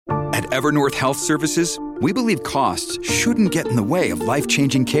At Evernorth Health Services, we believe costs shouldn't get in the way of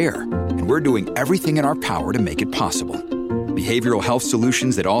life-changing care, and we're doing everything in our power to make it possible. Behavioral health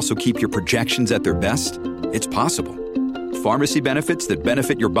solutions that also keep your projections at their best? It's possible. Pharmacy benefits that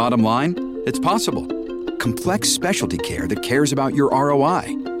benefit your bottom line? It's possible. Complex specialty care that cares about your ROI?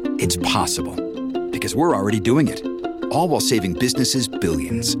 It's possible. Because we're already doing it. All while saving businesses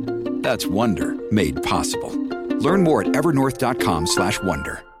billions. That's Wonder made possible. Learn more at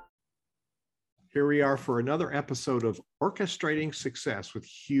evernorth.com/wonder. Here we are for another episode of Orchestrating Success with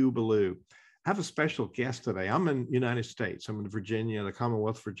Hugh Ballou. I have a special guest today. I'm in the United States. I'm in Virginia, the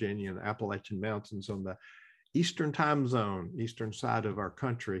Commonwealth of Virginia, and the Appalachian Mountains on the Eastern time zone, eastern side of our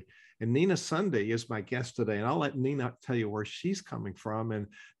country. And Nina Sunday is my guest today. And I'll let Nina tell you where she's coming from. And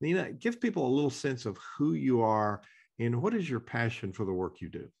Nina, give people a little sense of who you are and what is your passion for the work you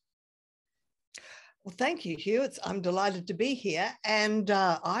do? Well, thank you, Hugh. I'm delighted to be here. And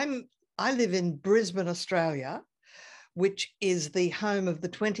I live in Brisbane, Australia, which is the home of the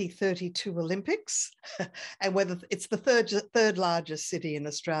 2032 Olympics, and whether it's the third largest city in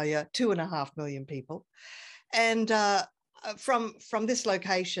Australia, 2.5 million people. And from this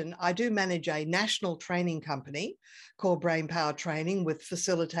location, I do manage a national training company called Brainpower Training with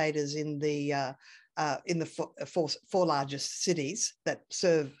facilitators in the four largest cities that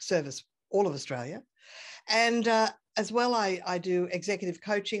service all of Australia. And as well, I do executive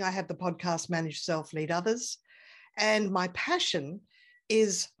coaching. I have the podcast Manage Self, Lead Others. And my passion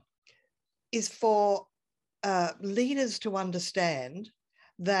is for leaders to understand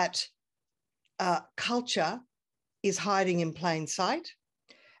that culture is hiding in plain sight,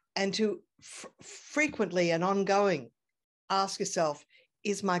 and to frequently and ongoing ask yourself,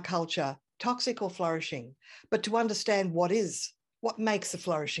 is my culture toxic or flourishing? But to understand what makes a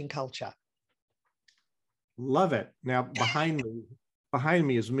flourishing culture. Love it. Now, behind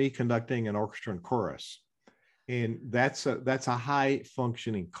me is me conducting an orchestra and chorus. And that's a high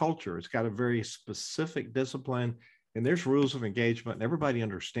functioning culture. It's got a very specific discipline, and there's rules of engagement, and everybody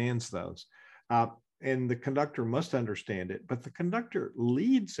understands those. And the conductor must understand it, but the conductor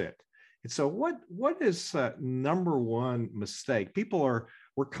leads it. And so what is number one mistake?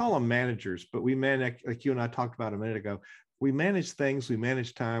 We're called managers, but we manage, like you and I talked about a minute ago, we manage things, we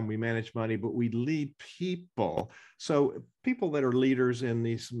manage time, we manage money, but we lead people. So people that are leaders in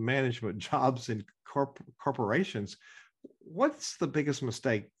these management jobs in corporations, what's the biggest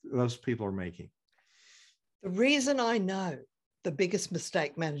mistake those people are making? The reason I know the biggest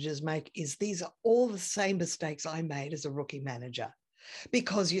mistake managers make is these are all the same mistakes I made as a rookie manager.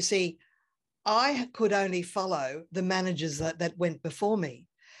 Because you see, I could only follow the managers that went before me.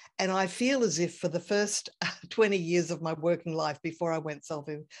 And I feel as if for the first 20 years of my working life before I went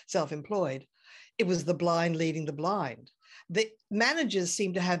self-employed, it was the blind leading the blind. The managers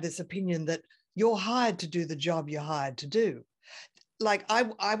seem to have this opinion that you're hired to do the job you're hired to do. Like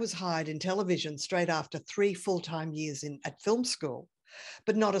I was hired in television straight after 3 full-time years at film school,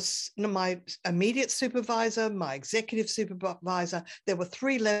 but not my immediate supervisor, my executive supervisor. There were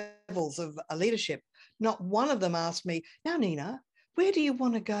 3 levels of leadership. Not one of them asked me, now, Nina, where do you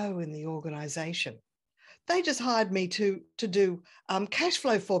want to go in the organization? They just hired me to do cash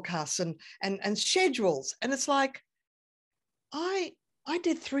flow forecasts and schedules. And it's like, I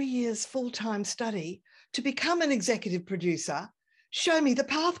did 3 years full-time study to become an executive producer. Show me the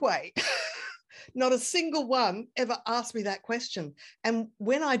pathway. Not a single one ever asked me that question. And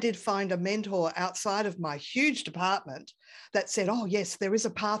when I did find a mentor outside of my huge department that said, oh, yes, there is a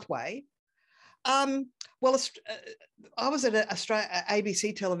pathway. Well, I was at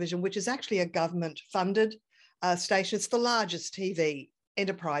ABC Television, which is actually a government-funded station. It's the largest TV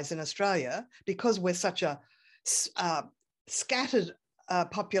enterprise in Australia because we're such a scattered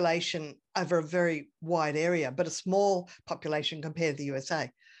population over a very wide area, but a small population compared to the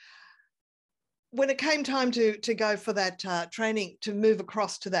USA. When it came time to go for that training, to move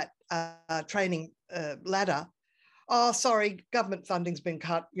across to that training ladder, oh, sorry, government funding's been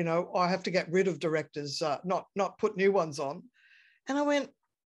cut. I have to get rid of directors, not put new ones on. And I went,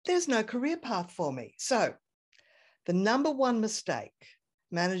 there's no career path for me. So the number one mistake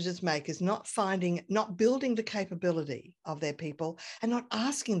managers make is not building the capability of their people and not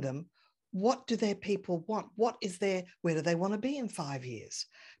asking them, what do their people want? Where do they want to be in 5 years?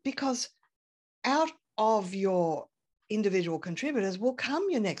 Because out of your individual contributors will come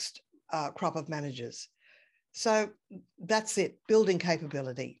your next crop of managers. So that's it, building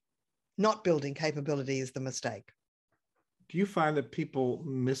capability. Not building capability is the mistake. Do you find that people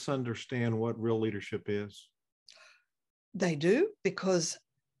misunderstand what real leadership is? They do, because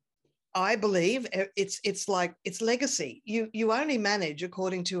I believe it's like it's legacy. You only manage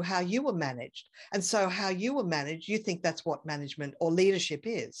according to how you were managed. And so how you were managed, you think that's what management or leadership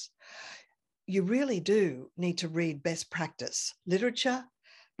is. You really do need to read best practice literature.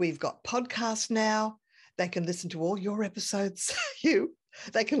 We've got podcasts now. They can listen to all your episodes.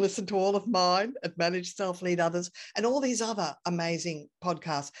 They can listen to all of mine at Manage Self, Lead Others, and all these other amazing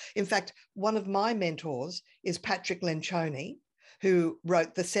podcasts. In fact, one of my mentors is Patrick Lencioni, who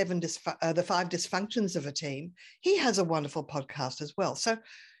wrote the 5 dysfunctions of a team. He has a wonderful podcast as well. So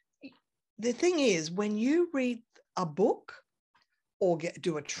the thing is, when you read a book or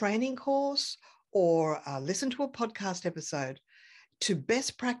do a training course or listen to a podcast episode to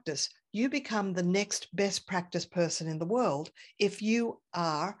best practice, you become the next best practice person in the world if you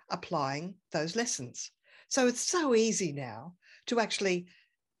are applying those lessons. So it's so easy now to actually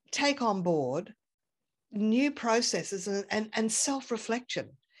take on board new processes and self-reflection.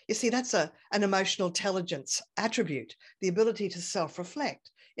 You see, that's an emotional intelligence attribute, the ability to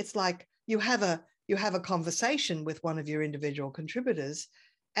self-reflect. It's like you have a conversation with one of your individual contributors,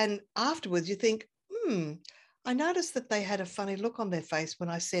 and afterwards you think, I noticed that they had a funny look on their face when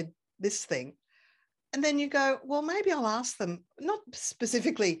I said this thing. And then you go, well, maybe I'll ask them, not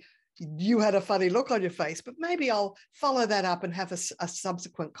specifically, you had a funny look on your face, but maybe I'll follow that up and have a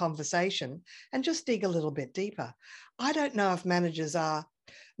subsequent conversation and just dig a little bit deeper. I don't know if managers are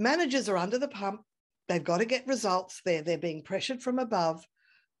under the pump. They've got to get results. They're being pressured from above.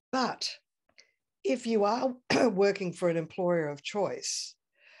 But if you are working for an employer of choice,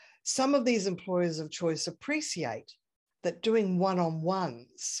 some of these employers of choice appreciate that doing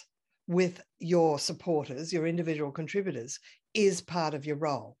one-on-ones with your supporters, your individual contributors, is part of your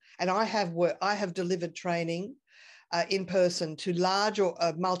role. And I have delivered training in person to large or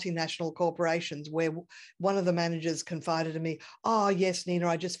multinational corporations where one of the managers confided to me, oh, yes, Nina,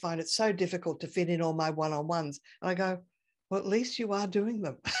 I just find it so difficult to fit in all my one-on-ones. And I go, well, at least you are doing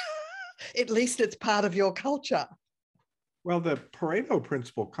them. At least it's part of your culture. Well, the Pareto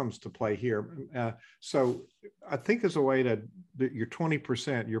principle comes to play here. So I think as a way to your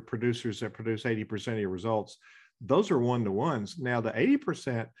 20%, your producers that produce 80% of your results, those are one-to-ones. Now the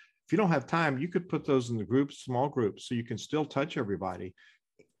 80%, if you don't have time, you could put those in the groups, small groups, so you can still touch everybody.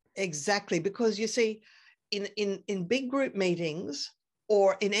 Exactly, because you see, in big group meetings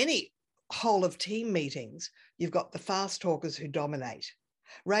or in any whole of team meetings, you've got the fast talkers who dominate.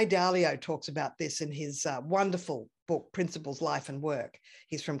 Ray Dalio talks about this in his wonderful book, Principles, Life and Work.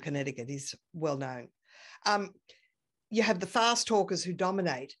 He's from Connecticut. He's well known. You have the fast talkers who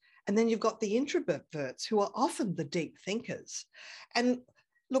dominate, and then you've got the introverts who are often the deep thinkers. And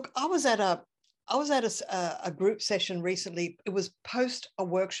look, I was at a group session recently. It was post a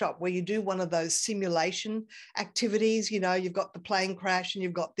workshop where you do one of those simulation activities. You know, you've got the plane crash and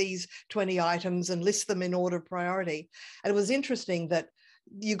you've got these 20 items and list them in order of priority. And it was interesting that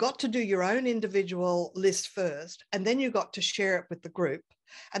you got to do your own individual list first, and then you got to share it with the group.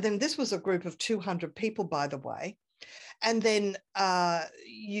 And then this was a group of 200 people, by the way. And then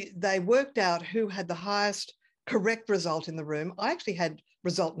they worked out who had the highest correct result in the room. I actually had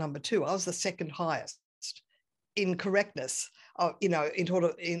result number 2. I was the second highest in correctness, in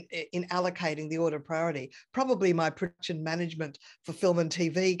allocating the order of priority. Probably my production management for film and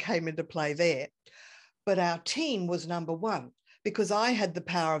TV came into play there. But our team was number 1 because I had the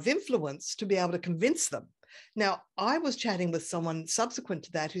power of influence to be able to convince them. Now, I was chatting with someone subsequent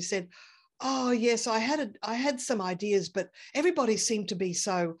to that who said, oh, yes, I had some ideas, but everybody seemed to be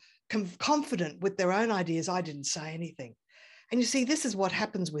so confident with their own ideas, I didn't say anything. And you see, this is what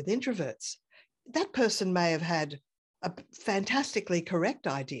happens with introverts. That person may have had a fantastically correct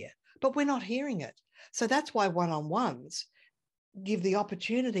idea, but we're not hearing it. So that's why one-on-ones give the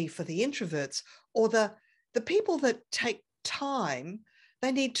opportunity for the introverts or the people that take time.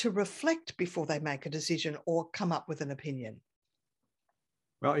 They need to reflect before they make a decision or come up with an opinion.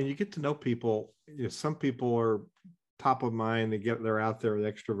 Well, and you get to know people. Some people are top of mind. They're out there with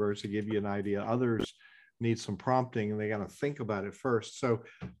extroverts to give you an idea. Others need some prompting and they got to think about it first. So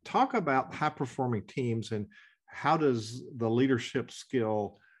talk about high performing teams and how does the leadership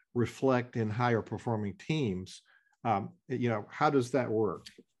skill reflect in higher performing teams? How does that work?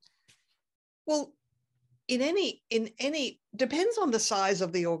 Well, in any depends on the size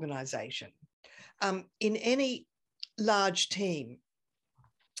of the organization. In any large team,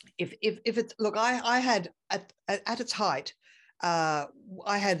 if it's, look, I had at its height, I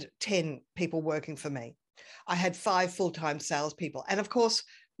had 10 people working for me. I had 5 full-time salespeople. And of course,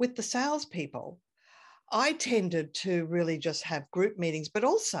 with the salespeople, I tended to really just have group meetings, but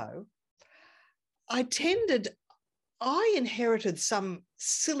also I I inherited some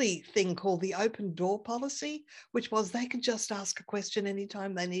silly thing called the open door policy, which was they could just ask a question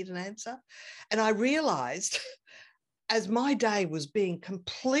anytime they need an answer. And I realized as my day was being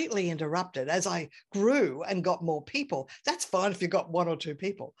completely interrupted, as I grew and got more people, that's fine if you've got one or two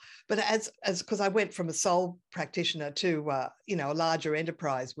people. But because I went from a sole practitioner to, a larger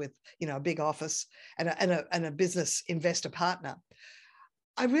enterprise with, a big office and a business investor partner,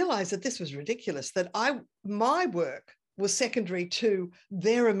 I realized that this was ridiculous, that my work was secondary to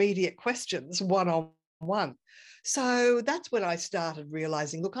their immediate questions one-on-one. So that's when I started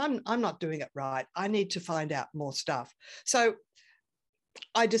realizing, look, I'm not doing it right. I need to find out more stuff. So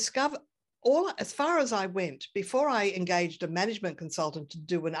I discovered as far as I went, before I engaged a management consultant to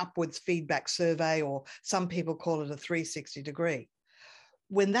do an upwards feedback survey, or some people call it a 360 degree.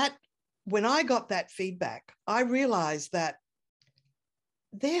 When I got that feedback, I realized that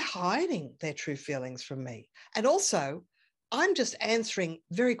they're hiding their true feelings from me. And also, I'm just answering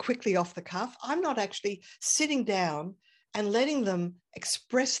very quickly off the cuff. I'm not actually sitting down and letting them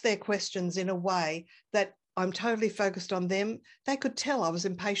express their questions in a way that I'm totally focused on them. They could tell I was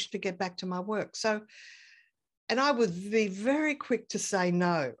impatient to get back to my work. So, and I would be very quick to say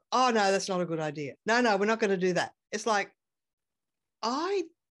no. Oh, no, that's not a good idea. No, we're not going to do that. It's like, I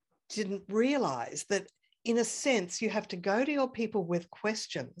didn't realize that in a sense, you have to go to your people with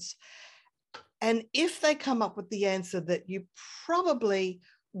questions. And if they come up with the answer that you probably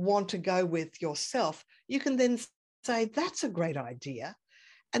want to go with yourself, you can then say, that's a great idea.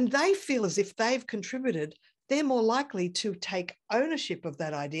 And they feel as if they've contributed, they're more likely to take ownership of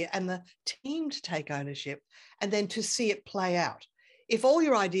that idea and the team to take ownership and then to see it play out. If all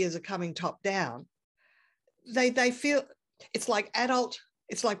your ideas are coming top down, they feel it's like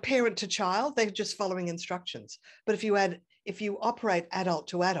parent to child, they're just following instructions. But if you operate adult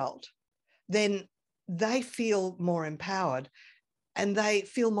to adult, then they feel more empowered and they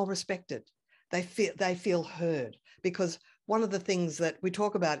feel more respected. They feel heard, because one of the things that we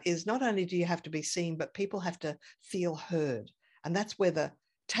talk about is not only do you have to be seen, but people have to feel heard. And that's where the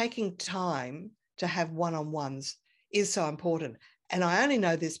taking time to have one-on-ones is so important. And I only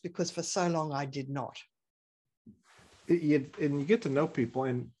know this because for so long I did not. And you get to know people.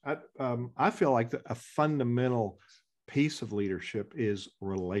 And I feel like a fundamental piece of leadership is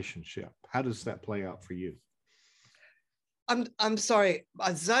relationship. How does that play out for you? I'm sorry,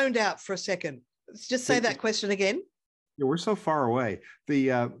 I zoned out for a second. Just say that question again. Yeah, we're so far away.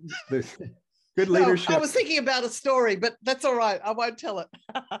 The good leadership. No, I was thinking about a story, but that's all right. I won't tell it.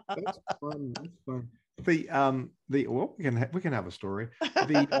 That's fun. That's fun. Well, we can have a story.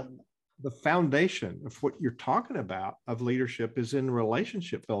 The foundation of what you're talking about of leadership is in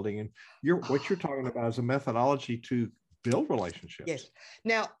relationship building, and what you're talking about is a methodology to build relationships. Yes.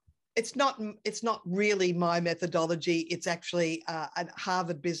 Now, it's not really my methodology. It's actually a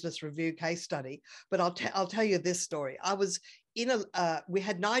Harvard Business Review case study. But I'll tell you this story. I was we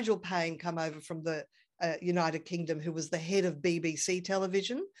had Nigel Payne come over from the United Kingdom, who was the head of BBC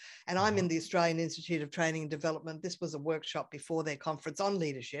television. And I'm in the Australian Institute of Training and Development. This was a workshop before their conference on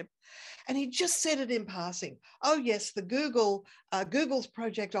leadership. And he just said it in passing. Oh, yes, the Google's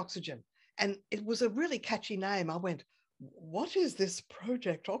Project Oxygen. And it was a really catchy name. I went, what is this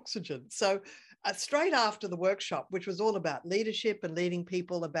Project Oxygen? So straight after the workshop, which was all about leadership and leading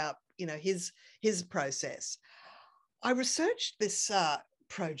people, about his process, I researched this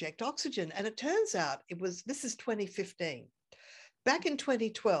Project Oxygen, and it turns out this is 2015. Back in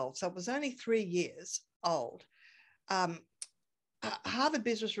 2012, so it was only 3 years old, Harvard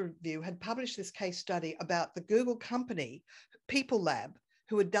Business Review had published this case study about the Google company, People Lab,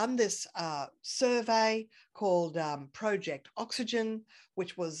 who had done this survey called Project Oxygen,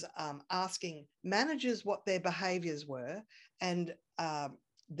 which was asking managers what their behaviors were and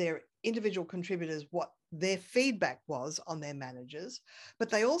their individual contributors what their feedback was on their managers. But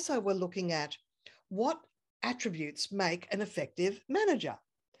they also were looking at what attributes make an effective manager.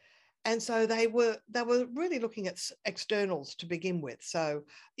 And so they were really looking at externals to begin with. So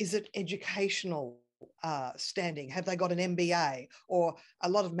is it educational standing? Have they got an MBA? Or a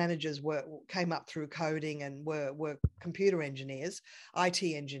lot of managers came up through coding and were computer engineers, IT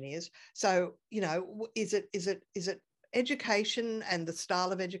engineers. So, is it education and the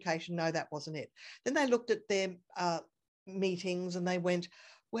style of education? No, that wasn't it. Then they looked at their meetings and they went,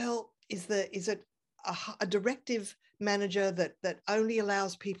 well, is it a directive manager that only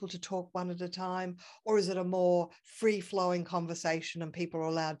allows people to talk one at a time, or is it a more free-flowing conversation and people are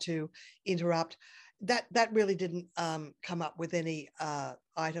allowed to interrupt? That really didn't come up with any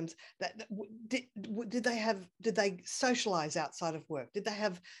items. Did they socialize outside of work? Did they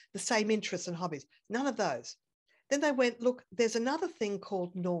have the same interests and hobbies? None of those. Then they went, look, there's another thing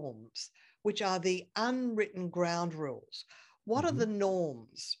called norms, which are the unwritten ground rules. What are the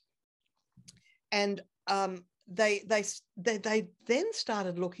norms? And they then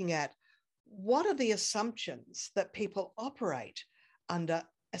started looking at what are the assumptions that people operate under,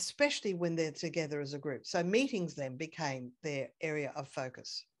 especially when they're together as a group. So meetings then became their area of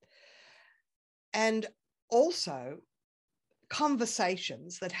focus. And also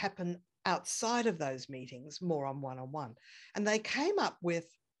conversations that happen outside of those meetings, more on one-on-one. And they came up with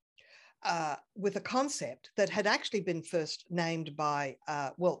a concept that had actually been first named by,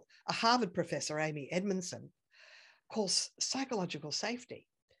 a Harvard professor, Amy Edmondson, called psychological safety.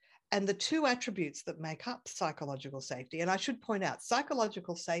 And the two attributes that make up psychological safety, and I should point out,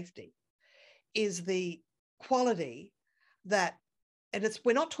 psychological safety is the quality that, and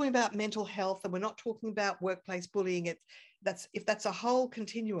we're not talking about mental health, and we're not talking about workplace bullying. If that's a whole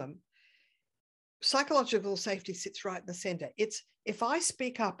continuum, psychological safety sits right in the center. It's if I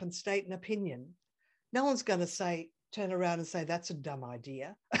speak up and state an opinion, no one's going to turn around and say, that's a dumb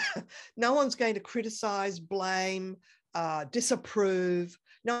idea. No one's going to criticize, blame, disapprove.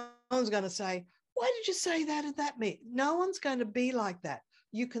 No one's going to say, why did you say that at that meeting? No one's going to be like that.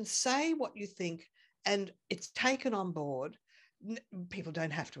 You can say what you think and it's taken on board. People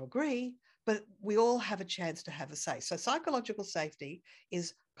don't have to agree, but we all have a chance to have a say. So psychological safety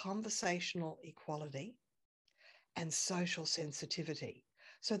is conversational equality and social sensitivity.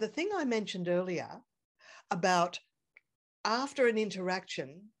 So the thing I mentioned earlier about after an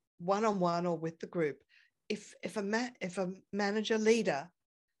interaction, one-on-one or with the group, if a manager leader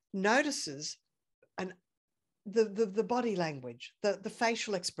notices the body language, the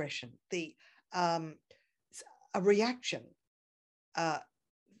facial expression, a reaction,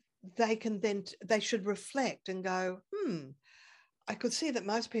 they should reflect and go, I could see that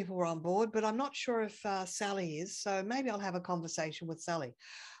most people were on board, but I'm not sure if Sally is, so maybe I'll have a conversation with Sally.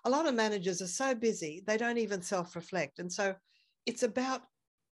 A lot of managers are so busy, they don't even self-reflect. And so it's about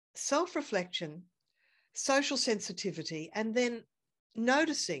self-reflection, social sensitivity, and then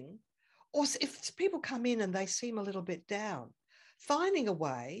noticing, or if people come in and they seem a little bit down, finding a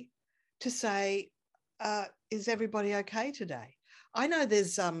way to say, is everybody okay today? I know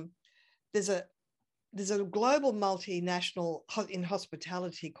there's a global multinational in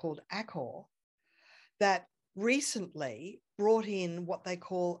hospitality called Accor that recently brought in what they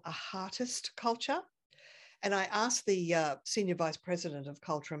call a heartist culture. And I asked the senior vice president of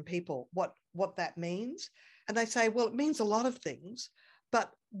culture and people what that means. And they say, well, it means a lot of things.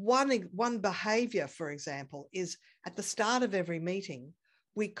 But one behavior, for example, is at the start of every meeting,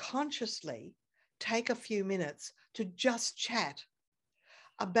 we consciously take a few minutes to just chat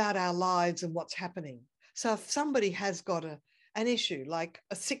about our lives and what's happening. So if somebody has got an issue like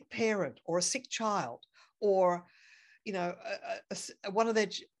a sick parent or a sick child, or one of their,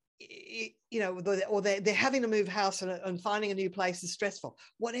 or they're having to move house and finding a new place is stressful,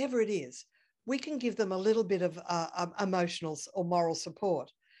 whatever it is, we can give them a little bit of emotional or moral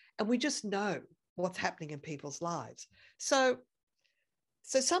support, and we just know what's happening in people's lives. So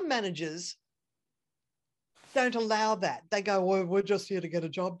some managers don't allow that. They go, well, we're just here to get a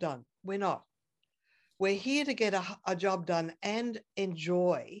job done. We're not. We're here to get a job done and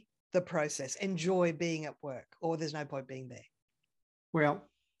enjoy the process, enjoy being at work, or there's no point being there. Well,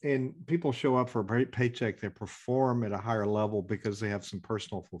 and people show up for a great paycheck, they perform at a higher level because they have some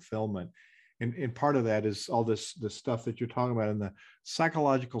personal fulfillment. And part of that is all this stuff that you're talking about, and the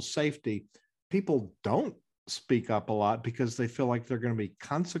psychological safety. People don't speak up a lot because they feel like there are going to be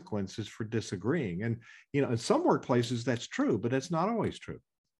consequences for disagreeing. And, in some workplaces that's true, but it's not always true.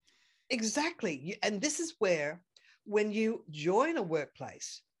 Exactly. And this is where, when you join a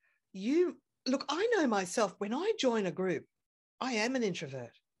workplace, I know myself, when I join a group, I am an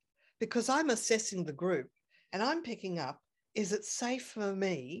introvert because I'm assessing the group and I'm picking up, is it safe for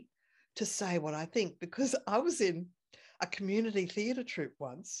me to say what I think? Because I was in a community theatre troupe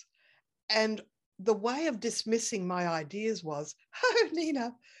once, and the way of dismissing my ideas was, oh,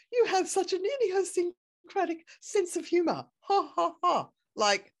 Nina, you have such an idiosyncratic sense of humor. Ha, ha, ha.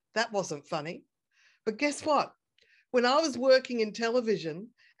 Like, that wasn't funny. But guess what? When I was working in television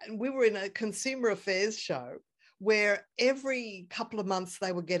and we were in a consumer affairs show where every couple of months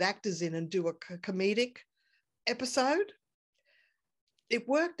they would get actors in and do a comedic episode, it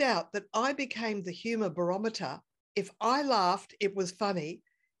worked out that I became the humor barometer. If I laughed, it was funny.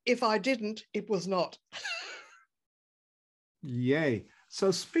 If I didn't, it was not. Yay.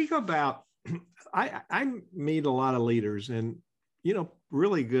 So speak about, I meet a lot of leaders, and,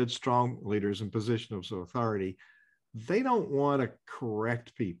 really good, strong leaders in positions of authority. They don't want to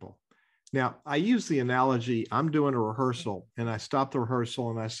correct people. Now, I use the analogy, I'm doing a rehearsal and I stop the rehearsal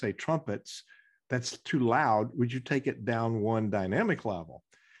and I say, trumpets, that's too loud. Would you take it down one dynamic level?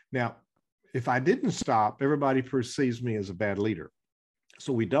 Now, if I didn't stop, everybody perceives me as a bad leader.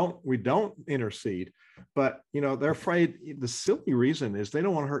 So we don't intercede, but they're afraid. The silly reason is they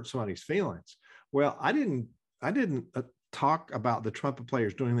don't want to hurt somebody's feelings. Well, I didn't talk about the trumpet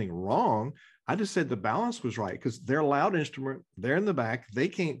players doing anything wrong. I just said the balance was right because they're a loud instrument. They're in the back. They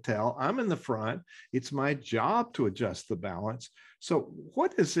can't tell. I'm in the front. It's my job to adjust the balance. So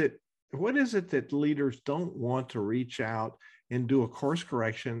what is it that leaders don't want to reach out and do a course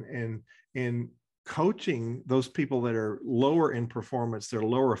correction and coaching those people that are lower in performance, they're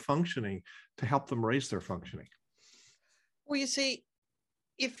lower functioning, to help them raise their functioning? Well, you see,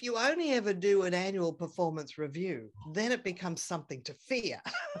 if you only ever do an annual performance review, then it becomes something to fear.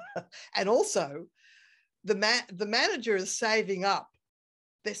 And also, the manager is saving up.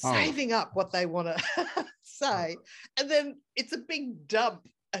 They're saving up what they want to say. And then it's a big dump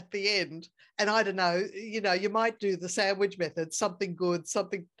at the end. And I don't know, you might do the sandwich method, something good,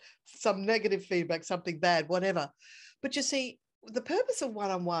 some negative feedback, something bad, whatever. But you see, the purpose of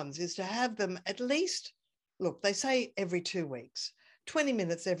one-on-ones is to have them at least, look, they say every 2 weeks, 20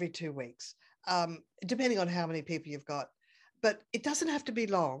 minutes every 2 weeks, depending on how many people you've got. But it doesn't have to be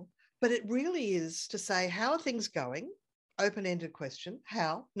long, but it really is to say, how are things going? Open-ended question,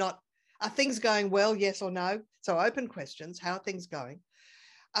 how, not, are things going well, yes or no? So open questions, how are things going?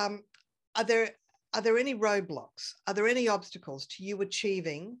 Are there any roadblocks? Are there any obstacles to you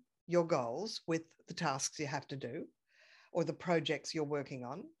achieving your goals with the tasks you have to do or the projects you're working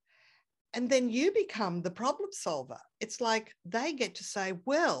on? And then you become the problem solver. It's like they get to say,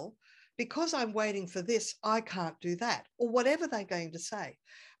 well, because I'm waiting for this, I can't do that, or whatever they're going to say.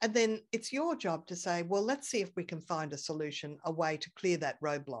 And then it's your job to say, well, let's see if we can find a solution, a way to clear that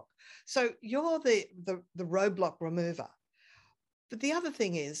roadblock. So you're the roadblock remover. But the other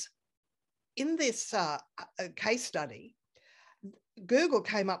thing is, in this case study, Google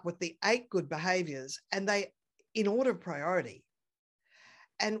came up with the 8 good behaviors, and they, in order of priority.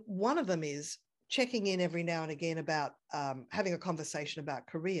 And one of them is checking in every now and again about having a conversation about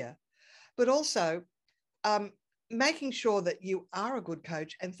career, but also making sure that you are a good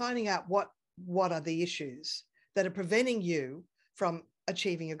coach and finding out what are the issues that are preventing you from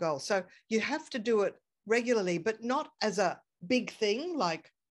achieving your goal. So you have to do it regularly, but not as a big thing,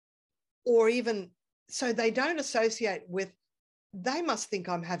 or even so they don't associate with, they must think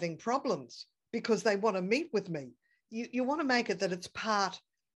I'm having problems because they want to meet with me. You want to make it that it's part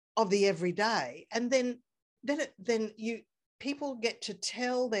of the everyday, and then people get to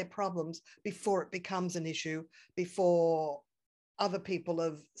tell their problems before it becomes an issue, before other people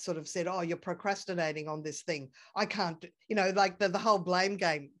have sort of said, oh, you're procrastinating on this thing, I can't, like the whole blame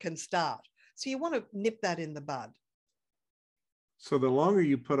game can start. So you want to nip that in the bud. So the longer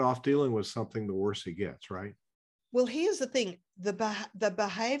you put off dealing with something, the worse it gets, right? Well, here's the thing. The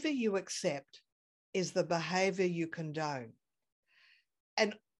behavior you accept is the behavior you condone.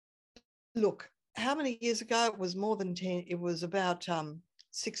 And look, how many years ago? It was more than 10. It was about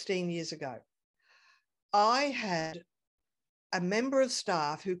 16 years ago. I had a member of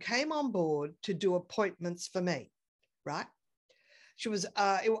staff who came on board to do appointments for me, right? She was,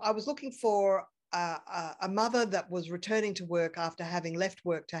 I was looking for a mother that was returning to work after having left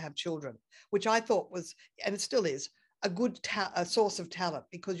work to have children, which I thought was, and it still is, a good a source of talent,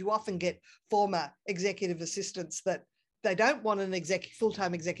 because you often get former executive assistants that they don't want an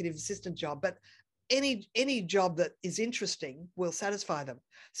full-time executive assistant job, but any job that is interesting will satisfy them.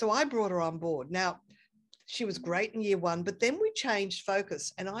 So I brought her on board. Now, she was great in year 1, but then we changed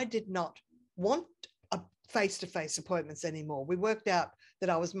focus, and I did not want face-to-face appointments anymore. We worked out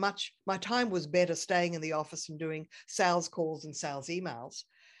that my time was better staying in the office and doing sales calls and sales emails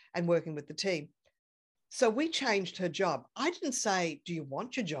and working with the team. So we changed her job. I didn't say, do you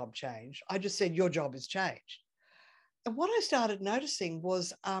want your job changed? I just said, your job is changed. And what I started noticing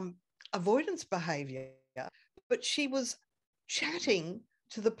was avoidance behavior, but she was chatting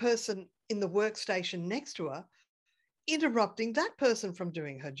to the person in the workstation next to her, interrupting that person from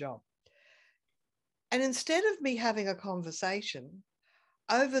doing her job. And instead of me having a conversation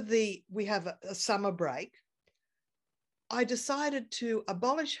we have a summer break, I decided to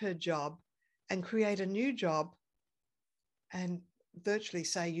abolish her job and create a new job and virtually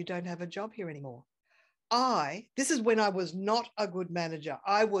say, you don't have a job here anymore. This is when I was not a good manager.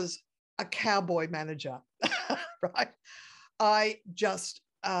 I was a cowboy manager, right? I just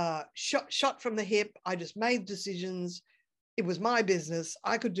shot from the hip. I just made decisions. It was my business.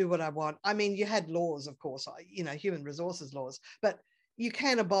 I could do what I want. I mean, you had laws, of course, human resources laws, but you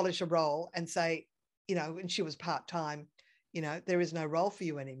can abolish a role and say, you know, and she was part-time, you know, there is no role for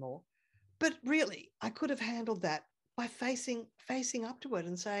you anymore. But really, I could have handled that by facing up to it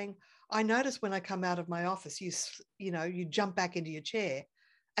and saying, I notice when I come out of my office, you know, you jump back into your chair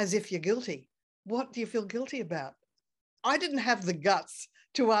as if you're guilty. What do you feel guilty about? I didn't have the guts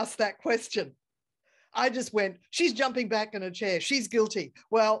to ask that question. I just went, she's jumping back in her chair. She's guilty.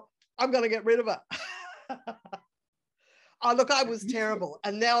 Well, I'm going to get rid of her. Oh, look, I was terrible.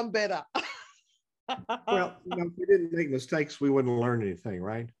 And now I'm better. Well, you know, if we didn't make mistakes, we wouldn't learn anything,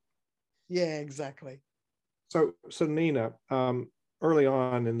 right? Yeah, exactly. So Nina, early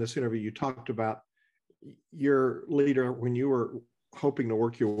on in this interview, you talked about your leader when you were hoping to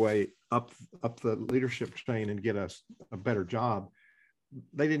work your way up the leadership chain and get a better job.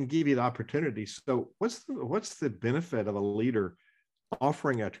 They didn't give you the opportunity. So what's the benefit of a leader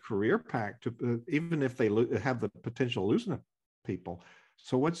offering a career pack to even if they have the potential of losing people?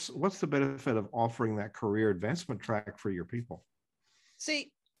 So what's the benefit of offering that career advancement track for your people?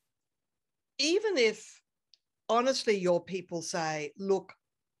 See, even if honestly your people say, look,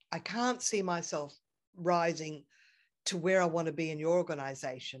 I can't see myself rising to where I want to be in your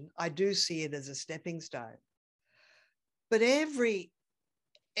organization, I do see it as a stepping stone. But every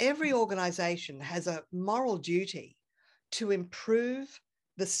organization has a moral duty to improve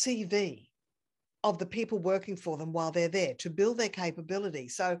the CV of the people working for them while they're there, to build their capability.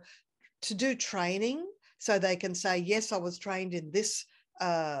 So to do training so they can say, yes, I was trained in this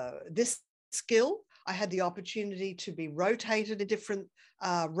skill. I had the opportunity to be rotated in different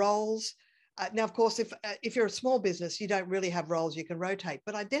roles. Now, of course, if you're a small business, you don't really have roles you can rotate.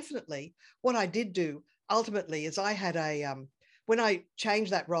 But what I did do ultimately is I had when I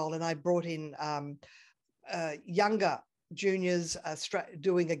changed that role and I brought in younger juniors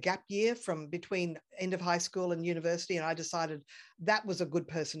doing a gap year from between end of high school and university, and I decided that was a good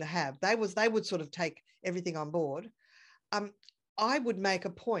person to have. They would sort of take everything on board. I would make a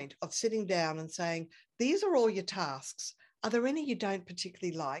point of sitting down and saying, these are all your tasks. Are there any you don't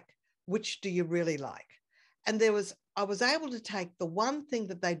particularly like? Which do you really like? And I was able to take the one thing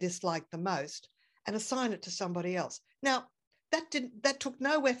that they disliked the most and assign it to somebody else. Now, that took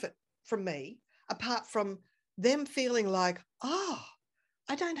no effort from me, apart from them feeling like, oh,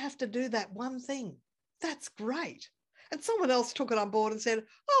 I don't have to do that one thing. That's great. And someone else took it on board and said,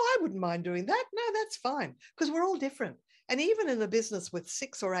 oh, I wouldn't mind doing that. No, that's fine, because we're all different. And even in a business with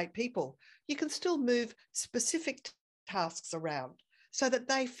 6 or 8 people, you can still move specific tasks around so that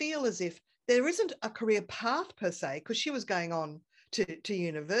they feel as if there isn't a career path per se, because she was going on to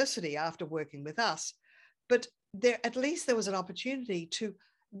university after working with us. But at least there was an opportunity to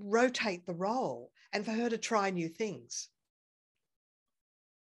rotate the role and for her to try new things.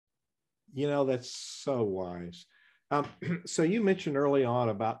 You know, that's so wise. So you mentioned early on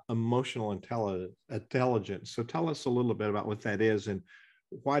about emotional intelligence. So tell us a little bit about what that is and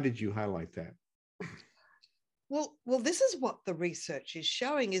why did you highlight that? Well, this is what the research is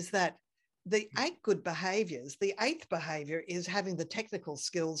showing, is that the 8 good behaviors, the 8th behavior is having the technical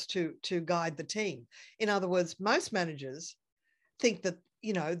skills to guide the team. In other words, most managers think that,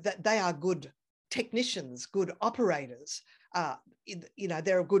 you know, that they are good technicians, good operators. You know,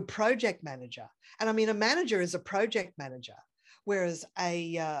 they're a good project manager. And I mean, a manager is a project manager, whereas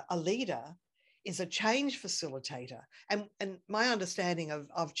a leader is a change facilitator. And my understanding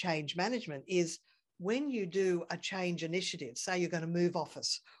of change management is when you do a change initiative, say you're going to move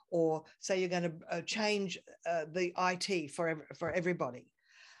office, or say you're going to change the IT for everybody,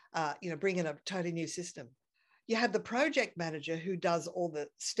 you know, bring in a totally new system. You have the project manager who does all the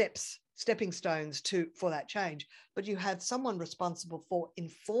stepping stones for that change, but you have someone responsible for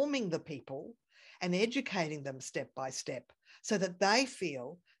informing the people and educating them step by step so that they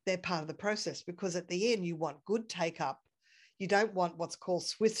feel they're part of the process. Because at the end, you want good take up. You don't want what's called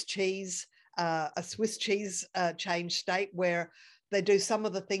Swiss cheese, a Swiss cheese change state where they do some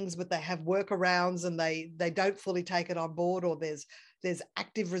of the things, but they have workarounds and they don't fully take it on board, or there's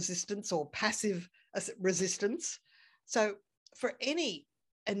active resistance or passive resistance. So for any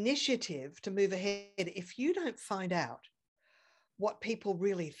initiative to move ahead, if you don't find out what people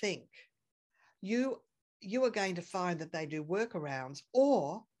really think, you are going to find that they do workarounds,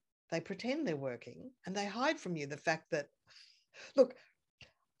 or they pretend they're working and they hide from you the fact that, look,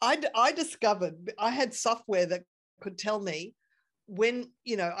 I discovered I had software that could tell me when,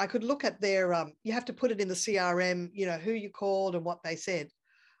 you know, I could look at their, you have to put it in the CRM, you know, who you called and what they said.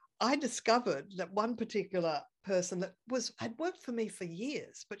 I discovered that one particular person that had worked for me for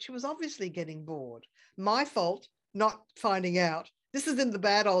years, but she was obviously getting bored. My fault, not finding out. This is in the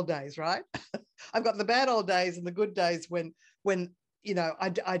bad old days, right? I've got the bad old days and the good days when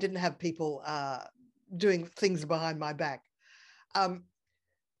I didn't have people doing things behind my back.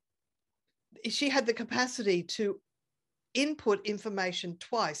 She had the capacity to input information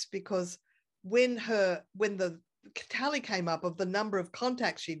twice, because when the tally came up of the number of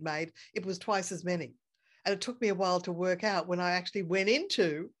contacts she'd made, it was twice as many. And it took me a while to work out, when I actually went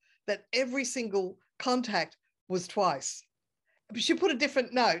into that, every single contact was twice. She put a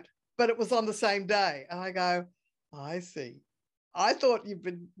different note, but it was on the same day. And I go, I see. I thought you've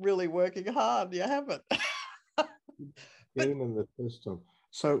been really working hard. You haven't. Getting in the system.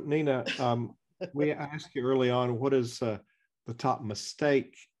 So Nina, we asked you early on, what is the top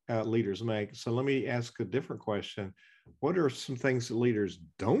mistake leaders make? So let me ask a different question. What are some things that leaders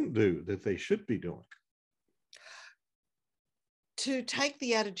don't do that they should be doing? To take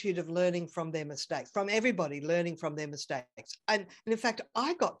the attitude of learning from their mistakes, from everybody learning from their mistakes. And in fact,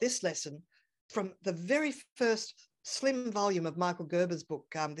 I got this lesson from the very first slim volume of Michael Gerber's book,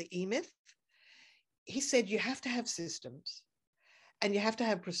 The E-Myth. He said you have to have systems and you have to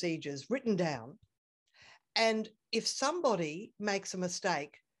have procedures written down. And if somebody makes a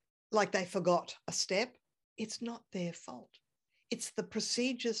mistake, like they forgot a step, it's not their fault. It's the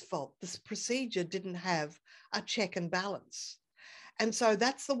procedure's fault. This procedure didn't have a check and balance. And so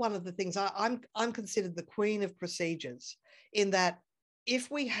that's one of the things I'm considered the queen of procedures, in that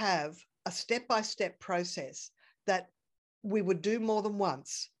if we have a step-by-step process that we would do more than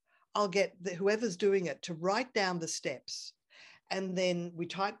once, I'll get whoever's doing it to write down the steps, and then we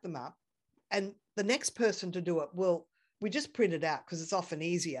type them up, and the next person to do it we just print it out, because it's often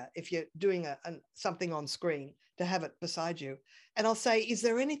easier if you're doing something on screen to have it beside you. And I'll say, is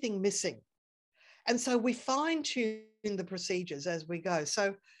there anything missing? And so we fine tune the procedures as we go.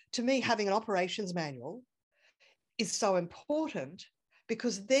 So to me, having an operations manual is so important,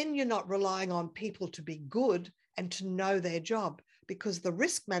 because then you're not relying on people to be good and to know their job, because the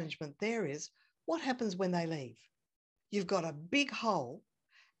risk management there is, what happens when they leave? You've got a big hole,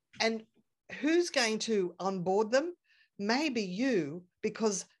 and who's going to onboard them? Maybe you,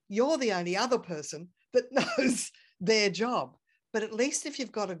 because you're the only other person that knows their job. But at least if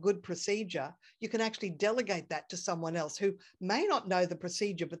you've got a good procedure, you can actually delegate that to someone else who may not know the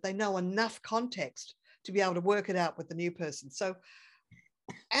procedure, but they know enough context to be able to work it out with the new person. So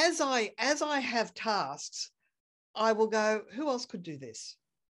as I have tasks, I will go, who else could do this?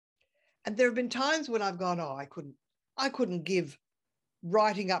 And there have been times when I've gone, oh, I couldn't give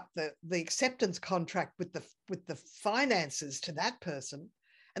writing up the acceptance contract with the finances to that person.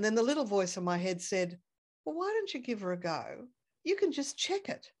 And then the little voice in my head said, well, why don't you give her a go? You can just check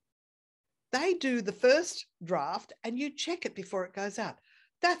it. They do the first draft and you check it before it goes out.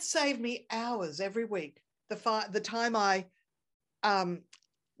 That saved me hours every week. The time I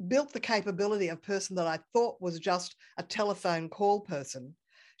built the capability of a person that I thought was just a telephone call person,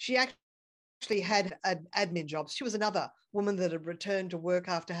 she actually had an admin job. She was another woman that had returned to work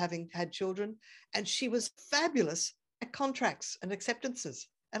after having had children, and she was fabulous at contracts and acceptances.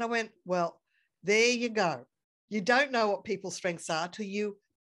 And I went, well, there you go. You don't know what people's strengths are till you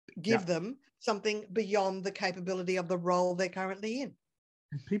give them something beyond the capability of the role they're currently in.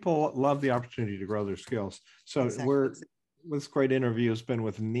 People love the opportunity to grow their skills. So this great interview has been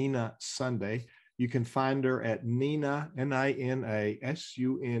with Nina Sunday. You can find her at Nina,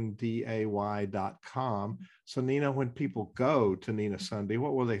 NinaSunday.com. So Nina, when people go to Nina Sunday,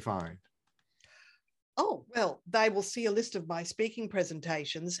 what will they find? Oh, well, they will see a list of my speaking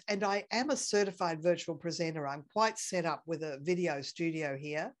presentations, and I am a certified virtual presenter. I'm quite set up with a video studio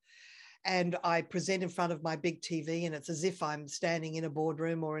here, and I present in front of my big TV, and it's as if I'm standing in a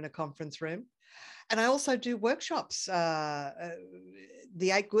boardroom or in a conference room. And I also do workshops,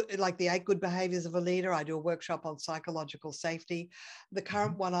 the 8 good behaviors of a leader. I do a workshop on psychological safety. The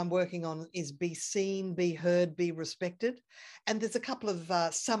current one I'm working on is be seen, be heard, be respected. And there's a couple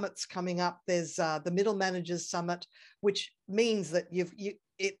of summits coming up. There's the Middle Managers Summit, which means that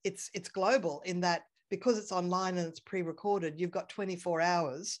it's global, in that because it's online and it's pre-recorded, you've got 24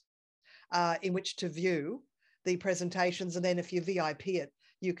 hours in which to view the presentations. And then if you VIP it,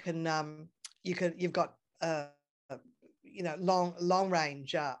 you've got long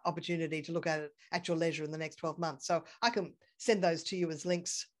range opportunity to look at it at your leisure in the next 12 months. So I can send those to you as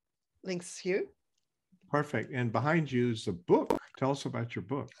links, Hugh. Perfect. And behind you is a book. Tell us about your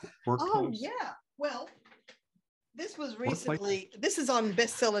book. Oh, yeah. Well, this was recently, this is on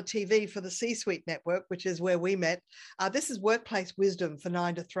Bestseller TV for the C-Suite Network, which is where we met. This is Workplace Wisdom for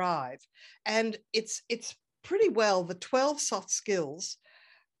 9 to Thrive. And it's pretty well the 12 soft skills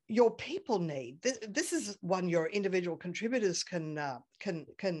your people need. This is one your individual contributors can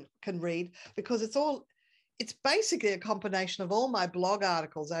read, because it's basically a combination of all my blog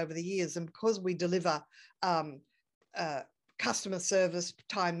articles over the years. And because we deliver customer service,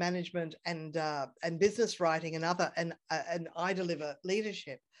 time management, and business writing and I deliver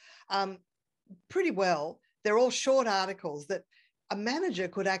leadership pretty well. They're all short articles that a manager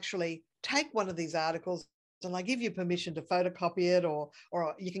could actually take one of these articles, and I give you permission to photocopy it, or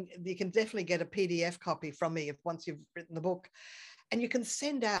you can definitely get a PDF copy from me once you've written the book, and you can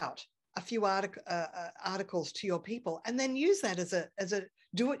send out a few articles to your people, and then use that as a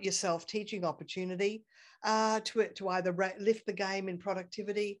do-it-yourself teaching opportunity to either lift the game in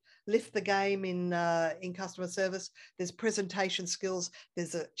productivity, lift the game in customer service. There's presentation skills.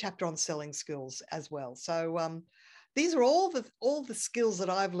 There's a chapter on selling skills as well. So these are all the skills that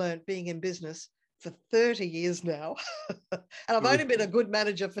I've learned being in business for 30 years now, and I've only been a good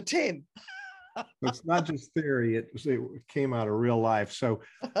manager for 10. It's not just theory, it came out of real life. So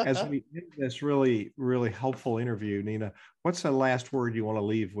as we end this really, really helpful interview, Nina, what's the last word you want to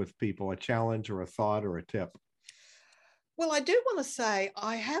leave with people, a challenge or a thought or a tip? Well, I do want to say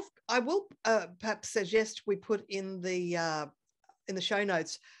I will perhaps suggest we put in the show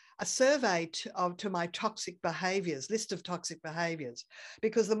notes a survey to my toxic behaviors, list of toxic behaviors,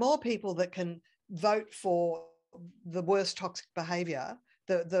 because the more people that can vote for the worst toxic behavior,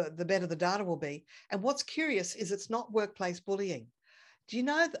 the better the data will be. And what's curious is it's not workplace bullying. Do you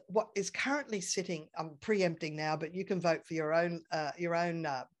know that what is currently sitting, I'm preempting now, but you can vote for your own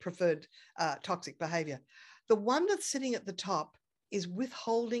preferred toxic behavior. The one that's sitting at the top is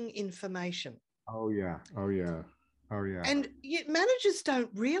withholding information. Oh yeah. And managers don't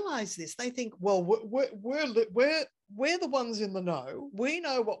realize this. They think, well, we're the ones in the know. We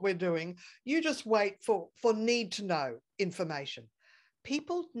know what we're doing. You just wait for need to know information.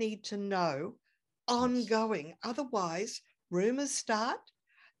 People need to know ongoing. Otherwise, rumors start.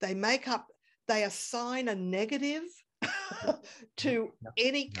 They assign a negative to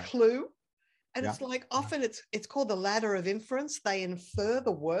any clue. And it's like often it's called the ladder of inference. They infer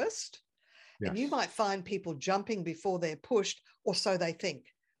the worst. Yes. And you might find people jumping before they're pushed, or so they think.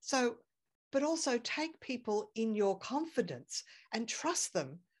 So, but also take people in your confidence and trust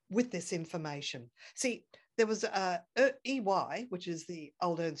them with this information. See, there was EY, which is the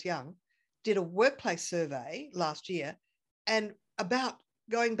old Ernst Young, did a workplace survey last year and about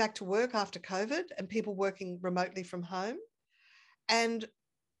going back to work after COVID and people working remotely from home. And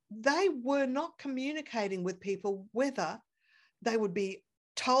they were not communicating with people whether they would be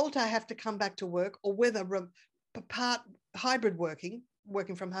told to have to come back to work or whether hybrid working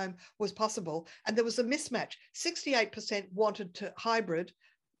from home was possible. And there was a mismatch. 68% wanted to hybrid.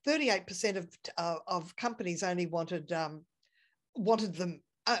 38% of companies only wanted them.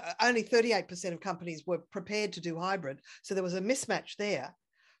 Only 38% of companies were prepared to do hybrid. So there was a mismatch there.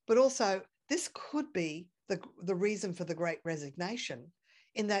 But also, this could be the reason for the Great Resignation,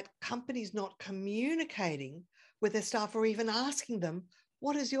 in that companies not communicating with their staff or even asking them,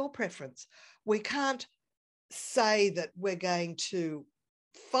 what is your preference? We can't say that we're going to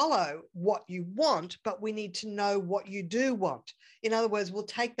follow what you want, but we need to know what you do want. In other words, we'll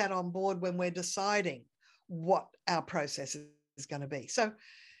take that on board when we're deciding what our process is going to be. So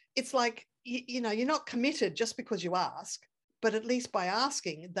it's like, you're not committed just because you ask, but at least by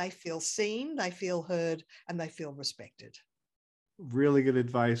asking, they feel seen, they feel heard, and they feel respected. Really good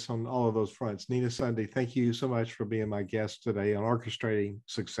advice on all of those fronts. Nina Sunday, thank you so much for being my guest today on Orchestrating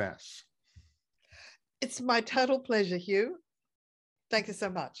Success. It's my total pleasure, Hugh. Thank you so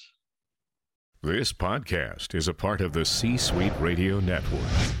much. This podcast is a part of the C-Suite Radio Network.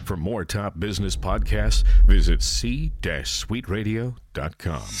 For more top business podcasts, visit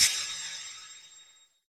c-suiteradio.com.